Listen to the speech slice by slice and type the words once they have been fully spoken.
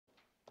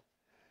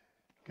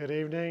Good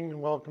evening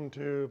and welcome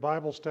to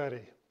Bible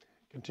study,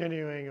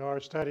 continuing our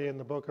study in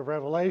the book of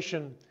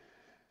Revelation.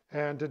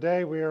 And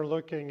today we are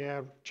looking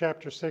at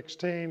chapter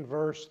 16,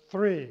 verse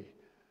 3,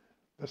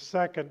 the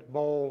second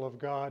bowl of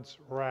God's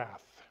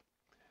wrath.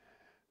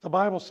 The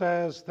Bible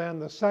says, "Then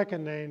the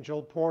second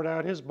angel poured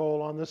out his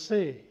bowl on the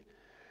sea,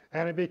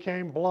 and it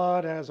became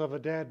blood as of a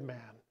dead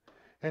man,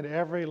 and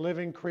every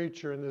living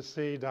creature in the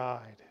sea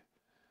died."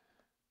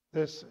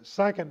 This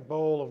second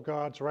bowl of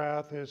God's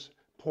wrath is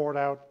poured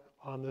out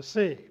on the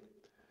sea.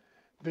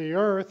 The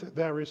earth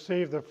that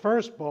received the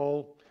first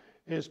bowl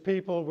is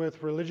people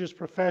with religious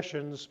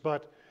professions,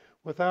 but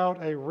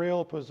without a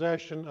real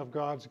possession of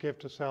God's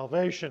gift of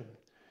salvation.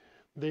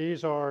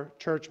 These are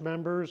church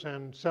members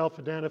and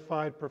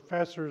self-identified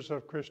professors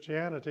of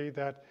Christianity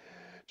that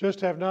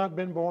just have not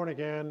been born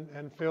again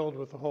and filled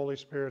with the Holy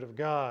Spirit of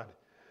God.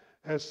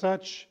 As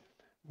such,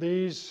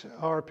 these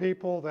are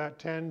people that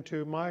tend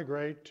to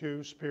migrate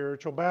to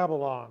spiritual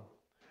Babylon.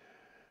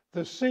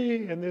 The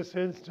sea in this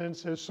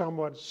instance is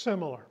somewhat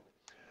similar.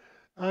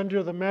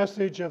 Under the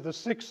message of the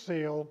sixth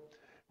seal,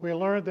 we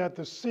learned that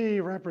the sea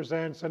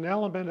represents an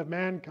element of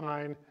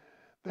mankind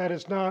that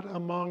is not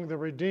among the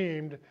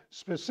redeemed.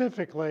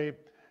 Specifically,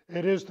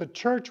 it is the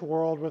church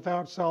world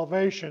without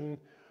salvation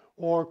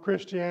or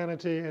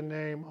Christianity in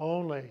name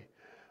only.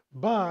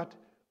 But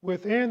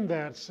within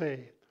that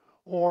sea,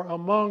 or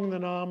among the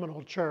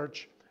nominal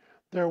church,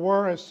 there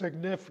were a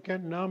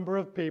significant number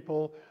of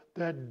people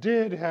that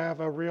did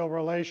have a real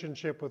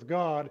relationship with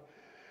God,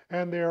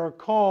 and they are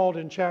called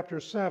in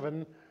chapter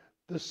 7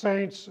 the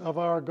saints of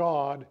our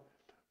God,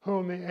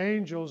 whom the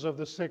angels of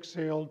the sixth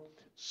seal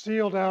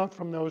sealed out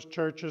from those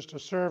churches to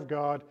serve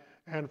God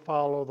and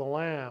follow the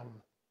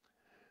Lamb.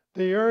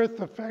 The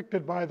earth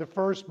affected by the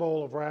first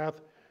bowl of wrath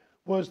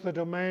was the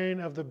domain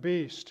of the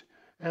beast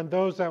and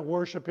those that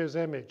worship his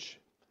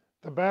image,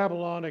 the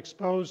Babylon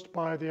exposed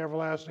by the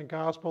everlasting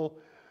gospel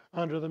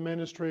under the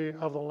ministry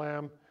of the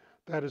Lamb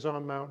that is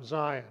on Mount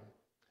Zion.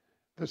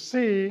 The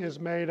sea is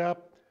made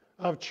up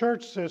of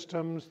church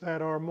systems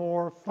that are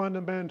more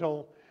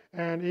fundamental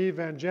and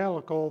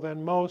evangelical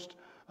than most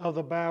of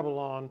the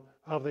Babylon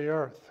of the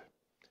earth.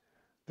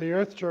 The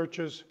earth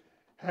churches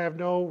have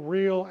no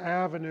real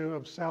avenue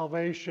of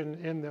salvation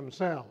in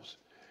themselves.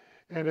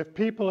 And if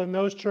people in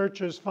those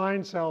churches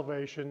find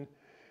salvation,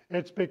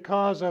 it's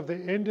because of the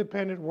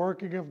independent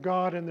working of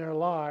God in their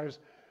lives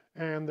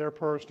and their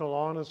personal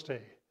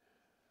honesty.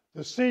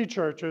 The sea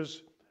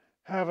churches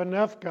have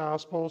enough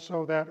gospel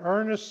so that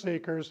earnest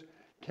seekers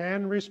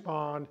can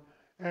respond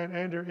and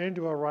enter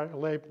into a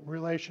right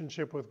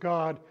relationship with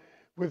God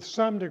with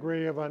some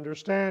degree of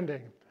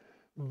understanding.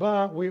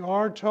 But we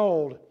are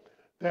told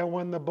that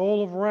when the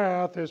bowl of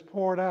wrath is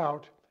poured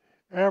out,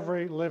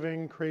 every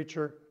living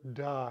creature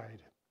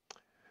died.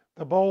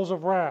 The bowls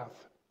of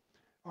wrath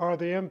are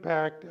the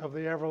impact of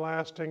the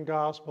everlasting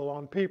gospel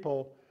on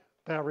people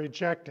that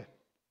reject it.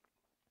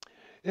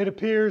 It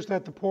appears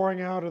that the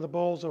pouring out of the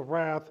bowls of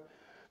wrath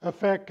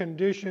affect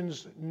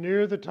conditions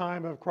near the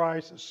time of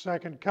Christ's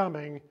second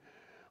coming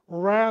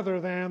rather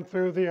than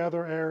through the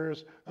other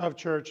areas of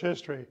church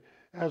history.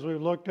 As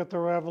we've looked at the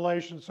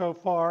Revelation so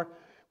far,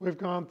 we've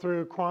gone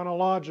through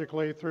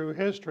chronologically through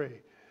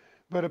history.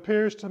 But it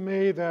appears to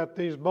me that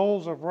these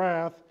bowls of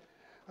wrath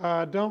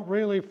don't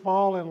really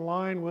fall in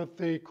line with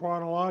the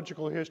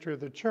chronological history of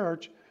the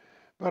church,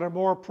 but are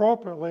more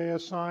appropriately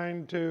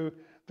assigned to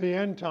the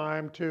end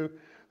time, to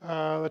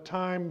the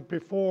time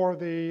before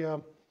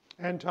the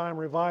end time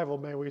revival,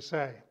 may we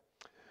say.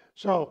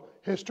 So,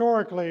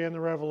 historically in the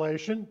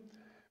Revelation,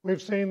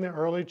 we've seen the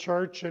early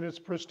church in its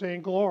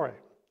pristine glory.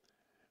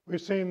 We've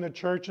seen the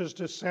church's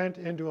descent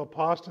into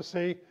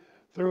apostasy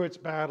through its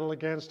battle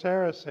against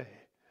heresy.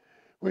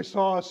 We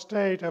saw a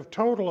state of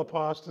total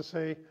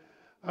apostasy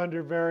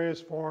under various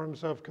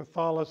forms of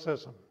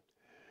Catholicism.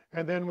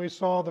 And then we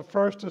saw the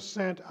first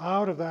ascent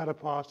out of that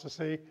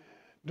apostasy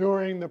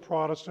during the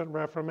Protestant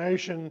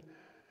Reformation.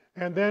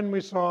 And then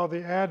we saw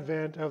the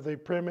advent of the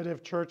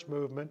primitive church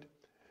movement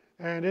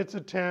and its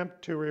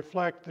attempt to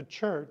reflect the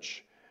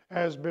church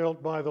as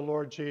built by the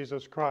Lord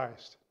Jesus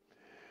Christ.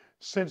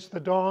 Since the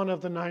dawn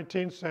of the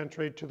 19th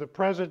century to the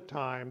present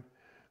time,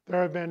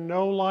 there have been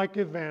no like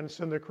events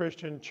in the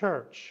Christian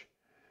church,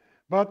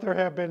 but there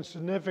have been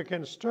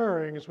significant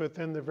stirrings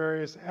within the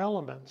various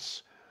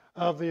elements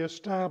of the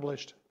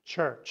established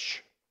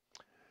church.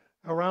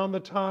 Around the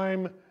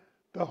time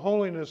the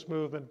holiness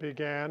movement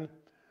began,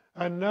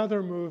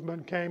 another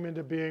movement came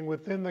into being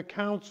within the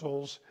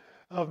councils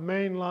of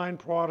mainline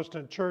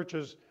Protestant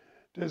churches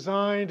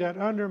designed at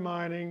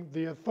undermining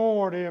the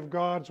authority of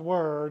God's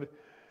Word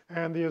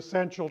and the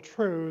essential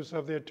truths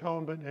of the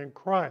atonement in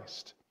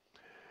Christ.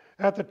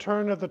 At the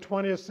turn of the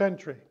 20th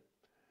century,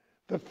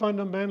 the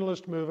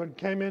fundamentalist movement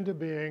came into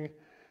being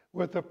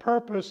with the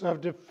purpose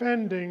of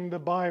defending the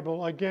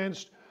Bible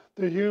against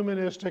the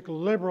humanistic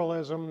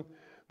liberalism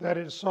that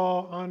it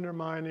saw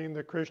undermining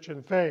the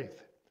Christian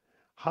faith.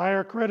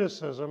 Higher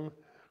criticism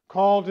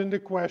called into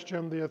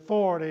question the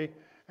authority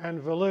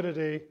and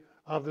validity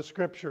of the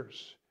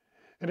Scriptures.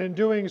 And in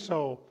doing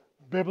so,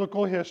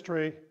 biblical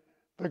history,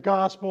 The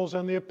Gospels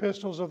and the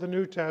epistles of the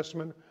New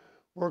Testament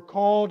were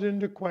called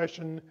into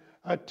question,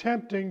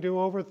 attempting to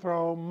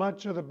overthrow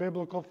much of the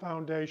biblical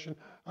foundation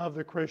of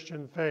the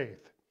Christian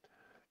faith,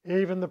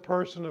 even the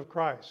person of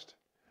Christ,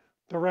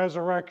 the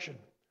resurrection,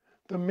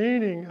 the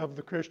meaning of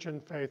the Christian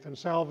faith and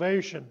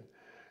salvation,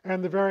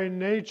 and the very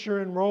nature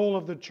and role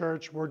of the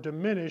church were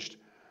diminished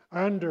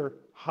under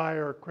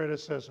higher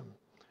criticism.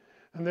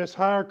 And this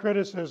higher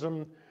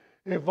criticism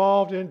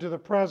evolved into the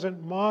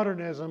present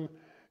modernism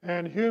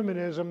and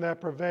humanism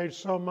that pervades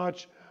so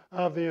much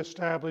of the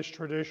established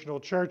traditional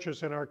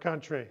churches in our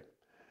country.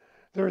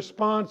 The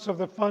response of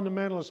the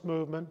fundamentalist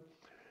movement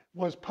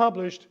was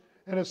published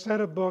in a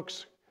set of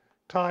books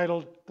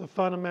titled The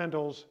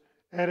Fundamentals,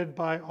 edited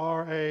by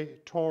R.A.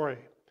 Torrey.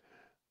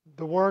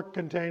 The work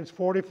contains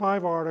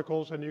 45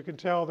 articles, and you can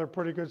tell they're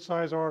pretty good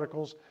sized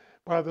articles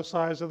by the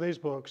size of these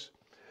books,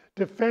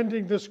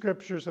 defending the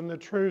scriptures and the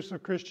truths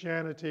of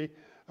Christianity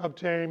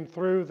obtained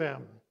through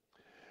them.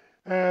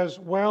 As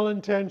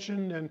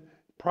well-intentioned and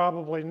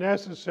probably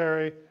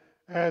necessary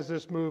as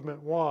this movement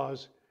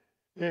was,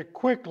 it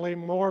quickly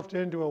morphed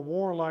into a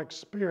warlike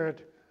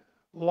spirit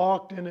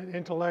locked in an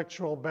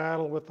intellectual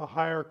battle with the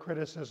higher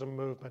criticism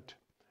movement.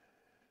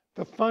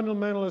 The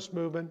fundamentalist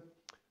movement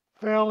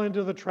fell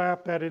into the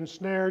trap that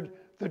ensnared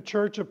the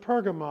church of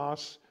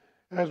Pergamos,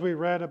 as we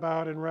read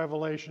about in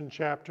Revelation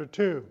chapter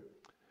 2.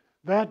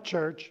 That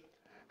church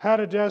had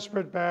a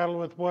desperate battle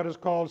with what is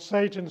called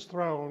Satan's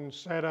throne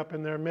set up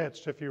in their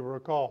midst, if you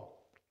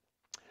recall.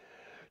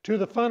 To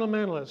the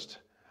fundamentalist,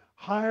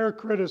 higher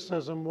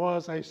criticism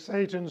was a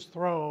Satan's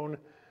throne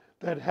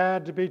that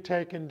had to be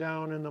taken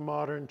down in the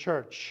modern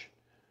church.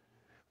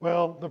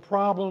 Well, the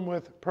problem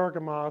with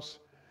Pergamos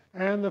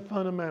and the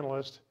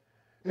fundamentalist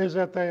is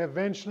that they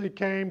eventually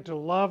came to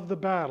love the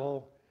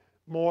battle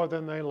more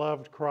than they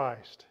loved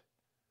Christ.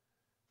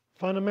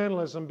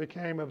 Fundamentalism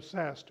became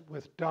obsessed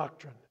with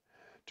doctrine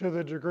to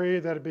the degree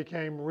that it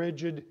became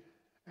rigid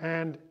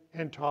and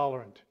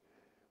intolerant.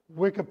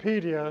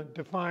 Wikipedia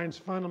defines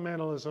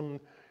fundamentalism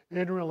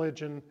in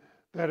religion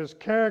that is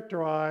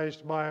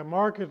characterized by a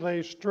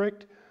markedly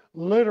strict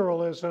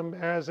literalism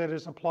as it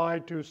is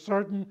applied to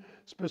certain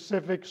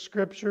specific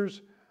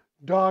scriptures,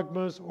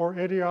 dogmas, or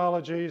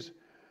ideologies,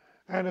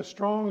 and a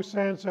strong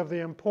sense of the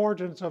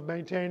importance of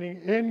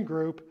maintaining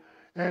in-group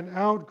and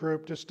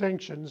out-group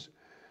distinctions,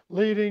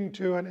 leading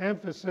to an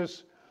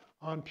emphasis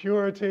on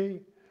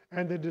purity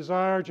and the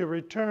desire to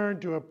return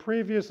to a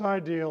previous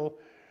ideal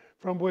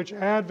from which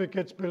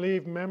advocates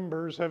believe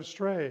members have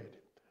strayed.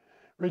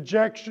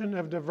 Rejection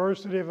of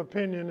diversity of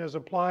opinion as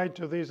applied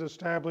to these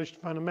established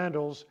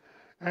fundamentals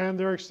and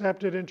their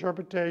accepted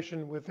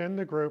interpretation within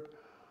the group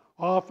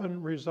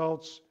often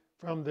results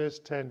from this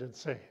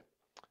tendency.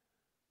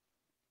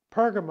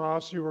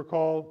 Pergamos, you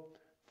recall,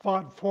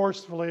 fought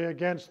forcefully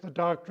against the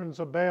doctrines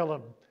of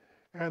Balaam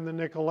and the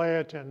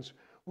Nicolaitans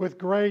with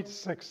great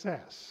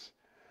success,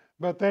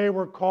 but they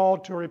were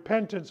called to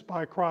repentance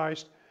by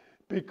Christ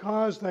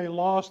because they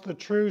lost the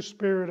true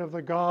spirit of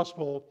the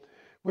gospel,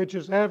 which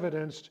is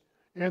evidenced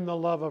in the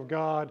love of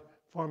God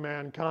for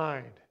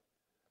mankind.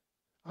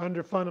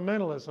 Under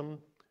fundamentalism,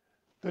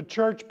 the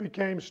church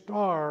became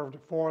starved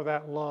for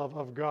that love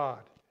of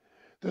God.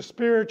 The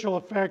spiritual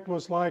effect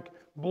was like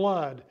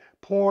blood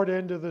poured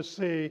into the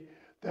sea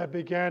that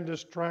began to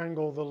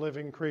strangle the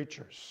living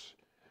creatures.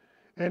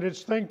 And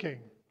its thinking,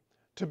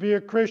 to be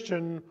a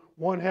Christian,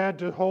 one had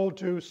to hold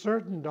to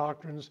certain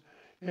doctrines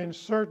in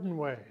certain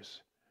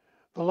ways.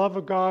 The love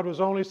of God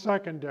was only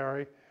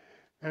secondary,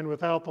 and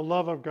without the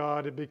love of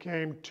God, it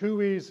became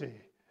too easy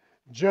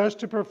just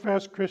to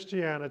profess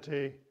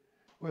Christianity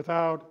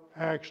without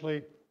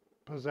actually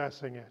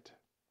possessing it.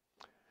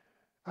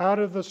 Out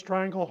of the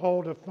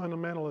stranglehold of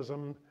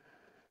fundamentalism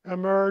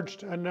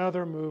emerged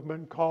another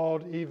movement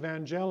called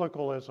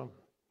evangelicalism.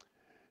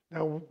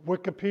 Now,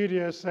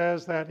 Wikipedia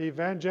says that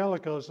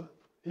evangelicalism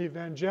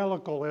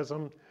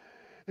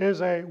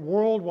is a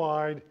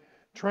worldwide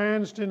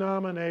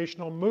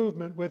trans-denominational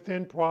movement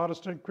within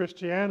Protestant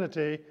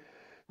Christianity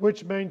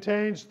which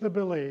maintains the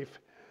belief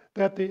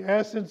that the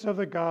essence of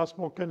the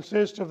gospel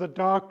consists of the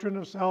doctrine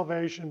of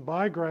salvation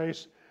by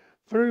grace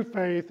through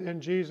faith in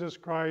Jesus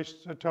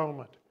Christ's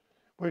atonement.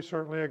 We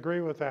certainly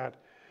agree with that.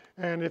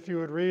 And if you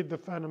would read the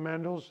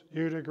fundamentals,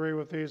 you'd agree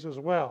with these as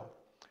well.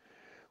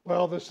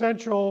 Well, the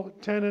central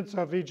tenets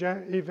of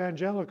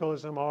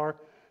evangelicalism are,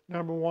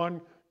 number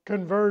one,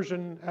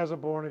 conversion as a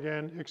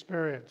born-again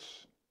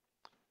experience.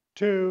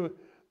 Two,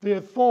 the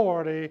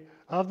authority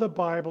of the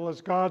Bible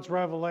as God's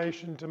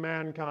revelation to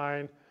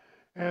mankind.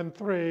 And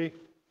three,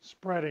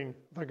 spreading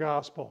the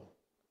gospel.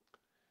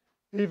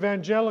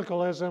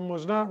 Evangelicalism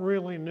was not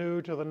really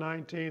new to the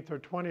 19th or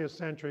 20th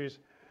centuries,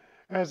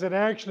 as it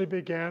actually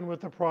began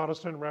with the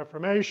Protestant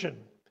Reformation.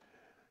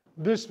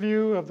 This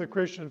view of the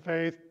Christian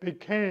faith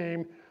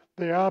became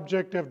the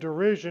object of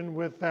derision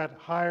with that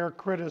higher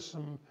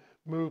criticism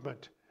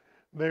movement.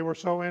 They were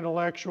so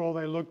intellectual,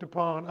 they looked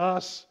upon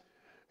us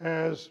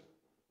as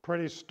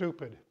pretty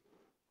stupid.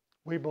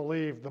 We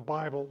believe the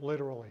Bible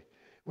literally.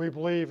 We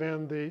believe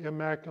in the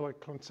Immaculate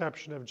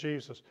Conception of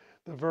Jesus.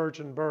 the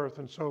virgin birth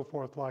and so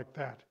forth like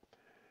that.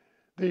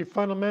 The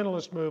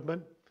fundamentalist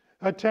movement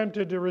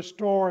attempted to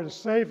restore and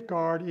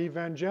safeguard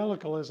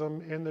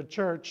evangelicalism in the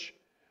church,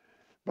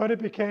 but it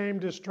became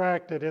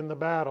distracted in the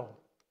battle.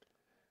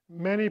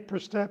 Many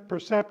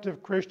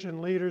perceptive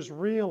Christian leaders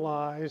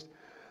realized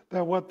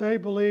that what they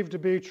believed to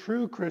be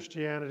true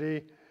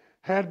Christianity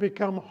had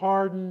become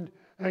hardened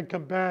and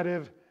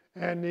combative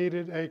and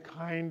needed a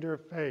kinder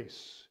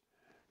face.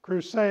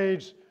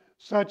 Crusades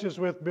such as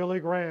with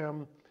Billy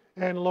Graham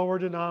and lower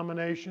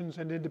denominations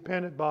and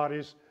independent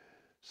bodies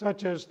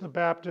such as the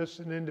Baptist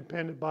and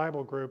independent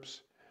Bible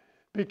groups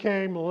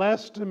became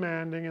less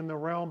demanding in the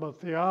realm of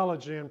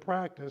theology and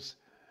practice,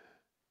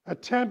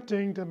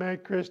 attempting to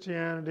make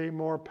Christianity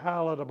more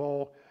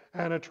palatable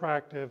and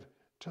attractive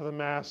to the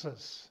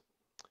masses.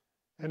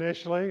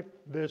 Initially,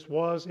 this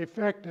was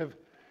effective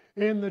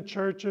in the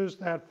churches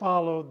that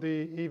followed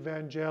the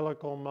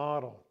evangelical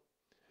model.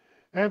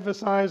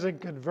 Emphasizing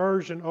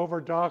conversion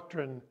over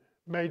doctrine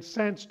made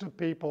sense to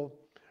people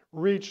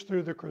reached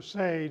through the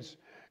Crusades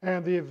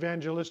and the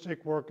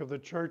evangelistic work of the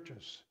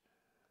churches.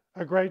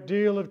 A great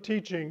deal of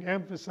teaching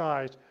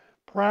emphasized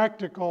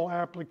practical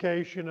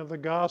application of the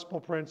gospel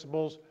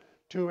principles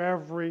to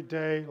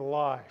everyday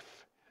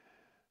life.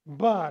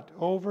 But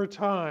over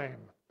time,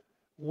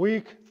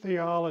 weak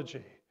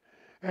theology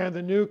and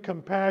the new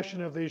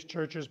compassion of these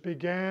churches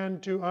began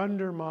to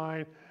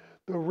undermine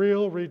the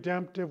real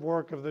redemptive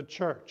work of the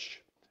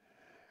church.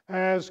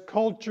 As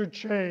culture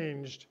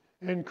changed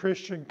in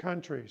Christian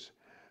countries,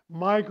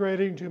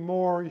 migrating to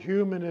more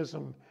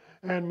humanism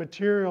and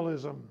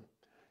materialism,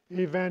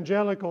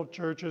 evangelical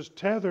churches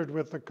tethered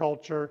with the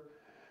culture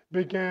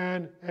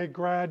began a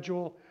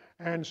gradual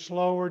and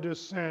slower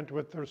descent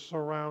with their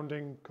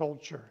surrounding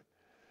culture.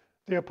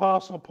 The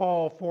Apostle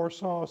Paul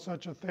foresaw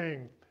such a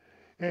thing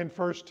in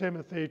 1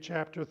 Timothy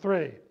chapter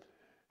 3.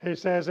 He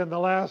says, "In the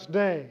last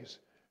days,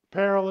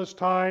 perilous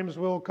times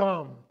will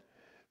come,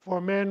 for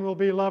men will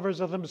be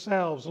lovers of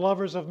themselves,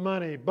 lovers of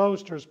money,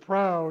 boasters,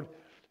 proud,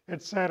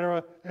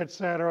 etc.,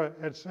 etc.,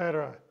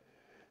 etc."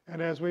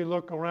 And as we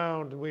look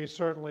around, we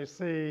certainly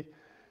see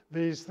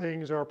these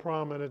things are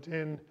prominent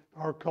in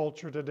our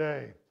culture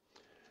today.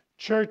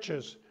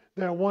 Churches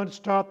that once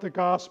taught the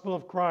gospel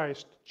of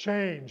Christ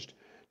changed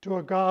to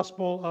a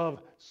gospel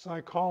of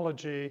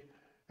psychology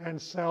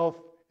and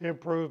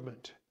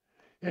self-improvement.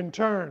 In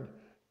turn,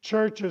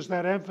 churches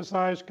that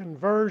emphasized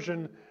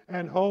conversion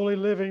and holy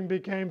living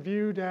became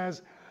viewed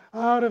as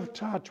out of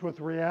touch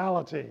with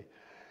reality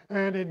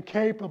and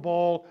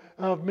incapable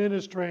of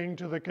ministering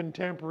to the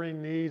contemporary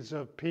needs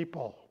of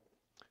people.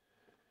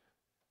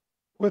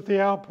 With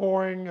the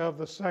outpouring of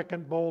the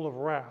second bowl of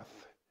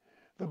wrath,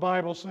 the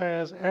Bible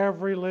says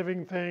every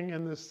living thing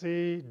in the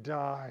sea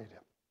died.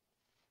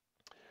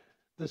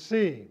 The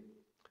sea,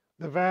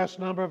 the vast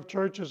number of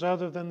churches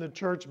other than the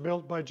church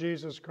built by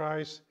Jesus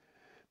Christ,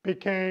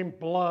 became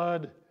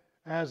blood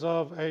as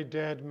of a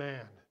dead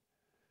man.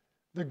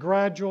 The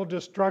gradual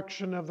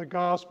destruction of the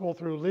gospel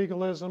through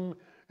legalism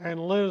and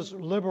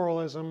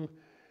liberalism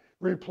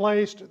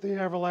replaced the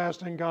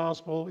everlasting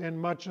gospel in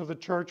much of the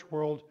church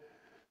world,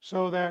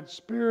 so that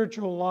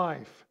spiritual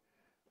life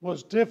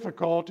was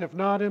difficult, if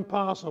not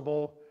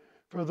impossible,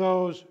 for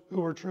those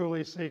who were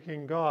truly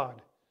seeking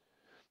God.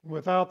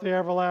 Without the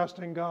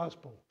everlasting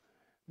gospel,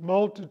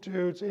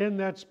 multitudes in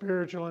that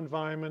spiritual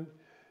environment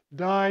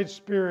died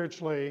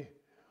spiritually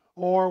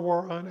or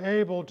were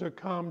unable to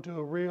come to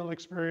a real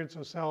experience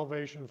of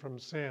salvation from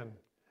sin.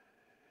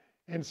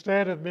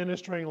 Instead of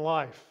ministering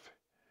life,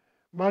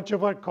 much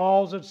of what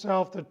calls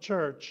itself the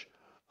church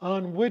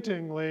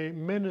unwittingly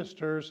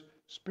ministers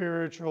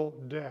spiritual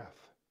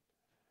death.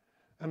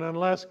 And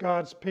unless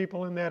God's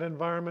people in that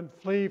environment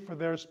flee for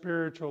their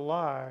spiritual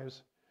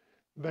lives,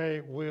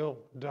 they will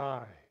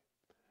die.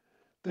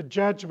 The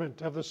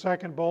judgment of the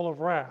second bowl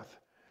of wrath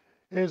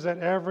is that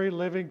every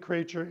living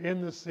creature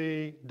in the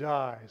sea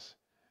dies.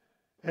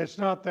 It's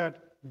not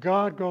that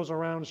God goes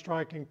around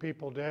striking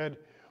people dead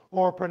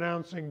or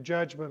pronouncing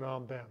judgment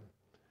on them.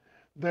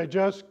 They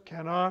just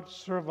cannot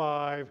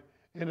survive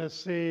in a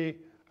sea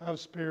of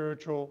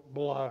spiritual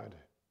blood.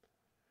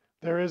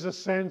 There is a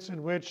sense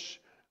in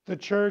which the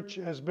church,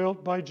 as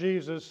built by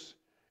Jesus,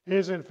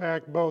 is in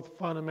fact both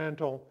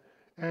fundamental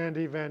and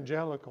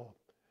evangelical.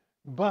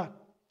 But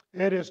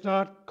it is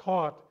not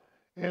caught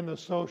in the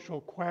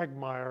social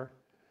quagmire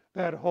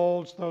that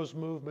holds those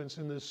movements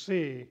in the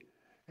sea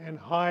and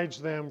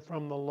hides them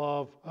from the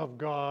love of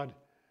God,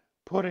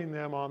 putting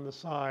them on the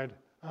side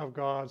of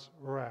God's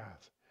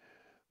wrath.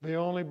 The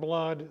only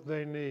blood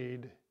they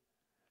need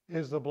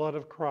is the blood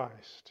of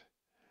Christ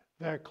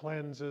that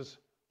cleanses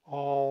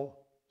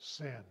all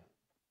sin.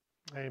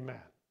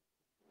 Amen.